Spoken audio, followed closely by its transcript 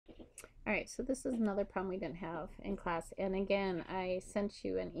All right, so this is another problem we didn't have in class. And again, I sent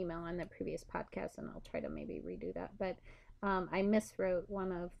you an email on the previous podcast, and I'll try to maybe redo that. But I miswrote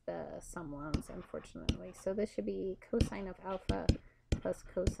one of the sum ones, unfortunately. So this should be cosine of alpha plus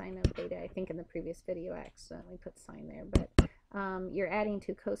cosine of beta. I think in the previous video I accidentally put sine there, but you're adding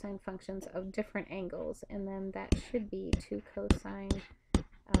two cosine functions of different angles, and then that should be 2 cosine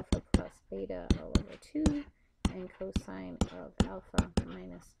alpha plus beta all over 2 and cosine of alpha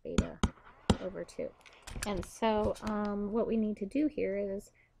minus beta over 2. And so what we need to do here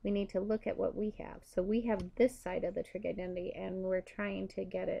is we need to look at what we have. So we have this side of the trig identity, and we're trying to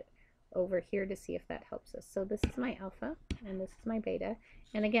get it over here to see if that helps us. So this is my alpha, and this is my beta.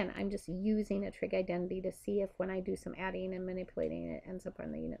 And again, I'm just using a trig identity to see if when I do some adding and manipulating, it ends up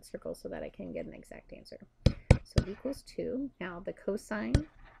on the unit circle so that I can get an exact answer. So equals 2. Now the cosine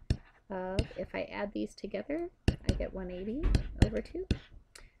of, if I add these together, I get 180 over 2.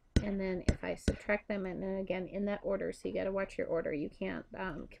 And then if I subtract them, and then again in that order, so you got to watch your order. You can't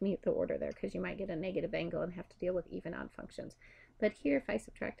commute the order there because you might get a negative angle and have to deal with even odd functions. But here, if I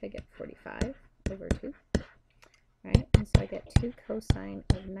subtract, I get 45 over 2. Right? And so I get 2 cosine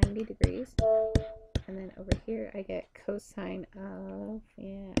of 90 degrees. And then over here, I get cosine of,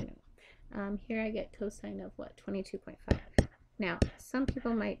 yeah, I know. Here I get cosine of what? 22.5. Now, some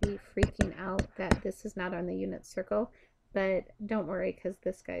people might be freaking out that this is not on the unit circle, but don't worry because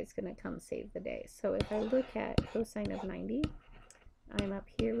this guy's going to come save the day. So if I look at cosine of 90, I'm up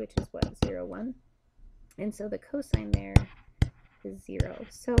here, which is what, 0, 1. And so the cosine there is 0.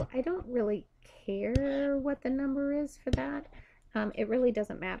 So I don't really care what the number is for that. It really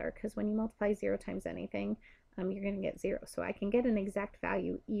doesn't matter because when you multiply 0 times anything, you're going to get 0. So I can get an exact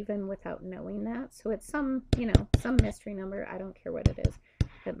value even without knowing that. So it's some, some mystery number. I don't care what it is,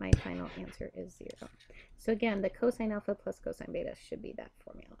 but my final answer is 0. So again, the cosine alpha plus cosine beta should be that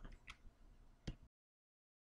formula.